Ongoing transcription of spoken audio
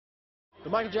The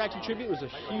Michael Jackson tribute was a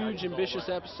huge, ambitious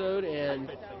episode,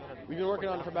 and we've been working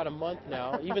on it for about a month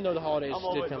now, even though the holidays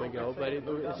did come and go. But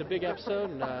it's a big episode,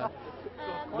 and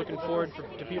looking forward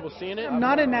to people seeing it. I'm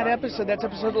not in that episode. That's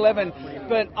episode 11.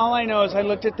 But all I know is I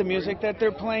looked at the music that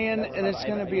they're playing, and it's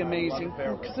going to be amazing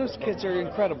because those kids are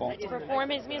incredible. To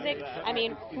perform his music, I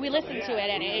mean, we listen to it,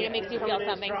 and it makes you feel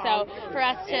something. So for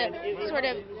us to sort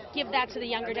of give that to the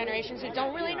younger generations who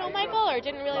don't really know Michael or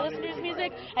didn't really listen to his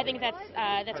music, I think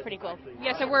that's pretty cool.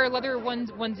 Yeah, so we're a leather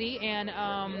onesie,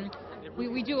 and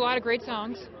we do a lot of great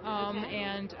songs,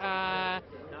 and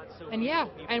yeah,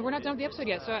 and we're not done with the episode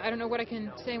yet, so I don't know what I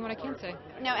can say and what I can't say.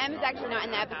 No, Em's actually not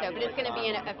in the episode, but it's going to be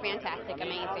a fantastic,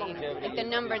 amazing. Like the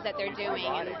numbers that they're doing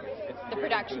and the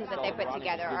productions that they put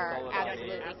together are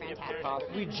absolutely fantastic.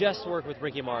 We just worked with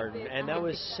Ricky Martin, and that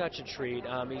was such a treat.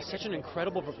 He's such an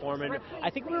incredible performer.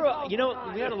 I think we were,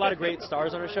 we had a lot of great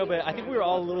stars on our show, but I think we were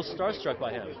all a little starstruck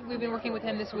by him. We've been working with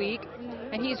him this week,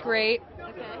 and he's great.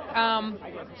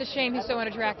 It's a shame he's so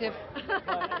unattractive.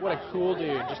 What a cool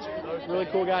dude. Just a really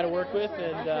cool guy to work with,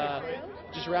 and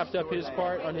just wrapped up his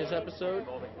part on his episode.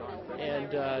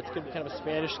 And it's going to be kind of a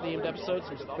Spanish-themed episode,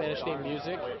 some Spanish-themed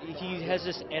music. He has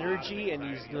this energy, and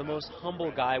he's the most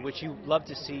humble guy, which you love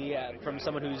to see from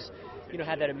someone who's,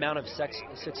 had that amount of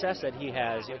success that he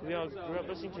has. We all grew up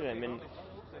listening to him, and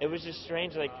it was just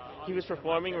strange. Like, he was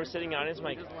performing, we're sitting on his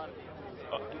mic.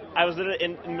 I was literally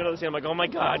in the middle of the scene. I'm like, oh my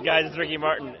God, guys, it's Ricky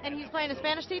Martin. And he's playing a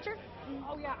Spanish teacher?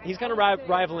 He's kind of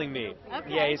rivaling me.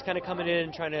 Okay. Yeah, he's kind of coming in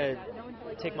and trying to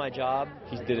take my job.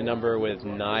 He did a number with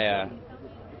Naya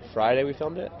Friday. We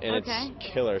filmed it, and it's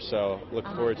killer. So look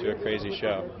forward to a crazy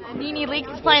show. Nene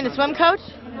Leakes is playing the swim coach?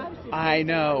 I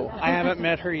know. I haven't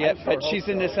met her yet, but she's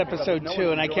in this episode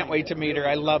too, and I can't wait to meet her.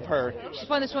 I love her. She's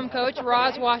playing the swim coach,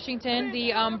 Roz Washington,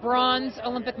 the bronze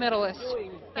Olympic medalist.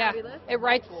 Yeah, it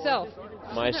writes itself.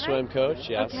 My swim coach,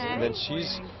 yes, Okay. and then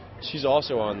she's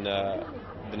also on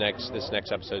this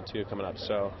next episode too, coming up.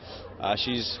 So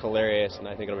she's hilarious, and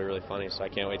I think it'll be really funny. So I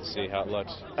can't wait to see how it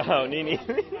looks. Oh, Nene.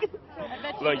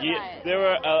 Look, there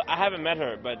were I haven't met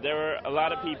her, but there were a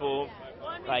lot of people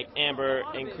like Amber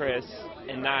and Chris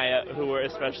and Naya who were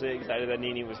especially excited that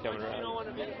Nene was coming around.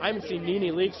 I haven't seen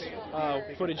Nene Leakes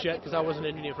footage yet because I wasn't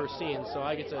in any of her scenes, so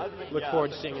I get to look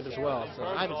forward to seeing it as well. So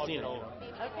I haven't seen it.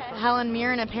 Okay. Helen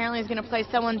Mirren apparently is going to play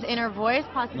someone's inner voice,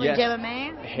 possibly Yes. Jayma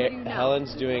Mays.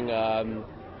 Helen's doing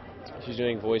she's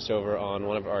doing voiceover on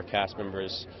one of our cast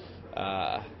members'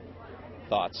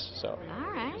 thoughts. So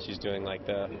All right. she's doing like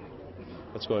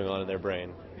what's going on in their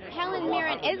brain. Helen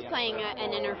Mirren is playing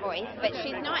an inner voice, but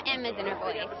she's not Emma's inner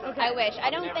voice. I wish.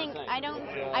 I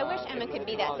wish Emma could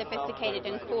be that sophisticated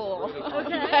and cool.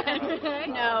 Okay.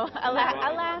 No,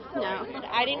 alas, no.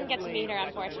 I didn't get to meet her,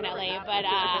 unfortunately, but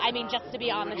I mean, just to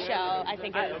be on the show, I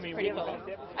think it was pretty cool.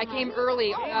 I came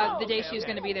early the day she was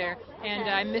going to be there, and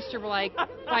I missed her for like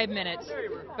 5 minutes,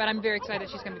 but I'm very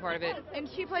excited she's going to be part of it. And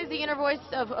she plays the inner voice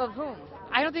of whom?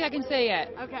 I don't think I can say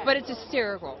yet, Okay. but it's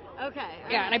hysterical. Okay.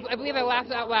 Yeah, and I believe I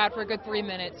laughed out loud for a good 3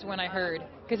 minutes when I heard,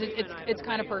 because it's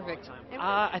kind of perfect.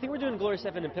 I think we're doing Gloria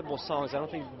Estefan and Pitbull songs. I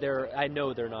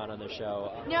know they're not on the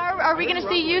show. Now, are we going to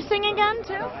see you sing again,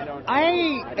 too?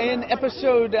 In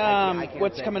episode,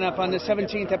 what's coming up on the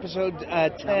 17th, episode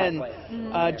 10,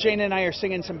 Jane and I are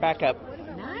singing some backup.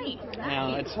 Nice.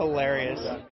 Now, it's hilarious.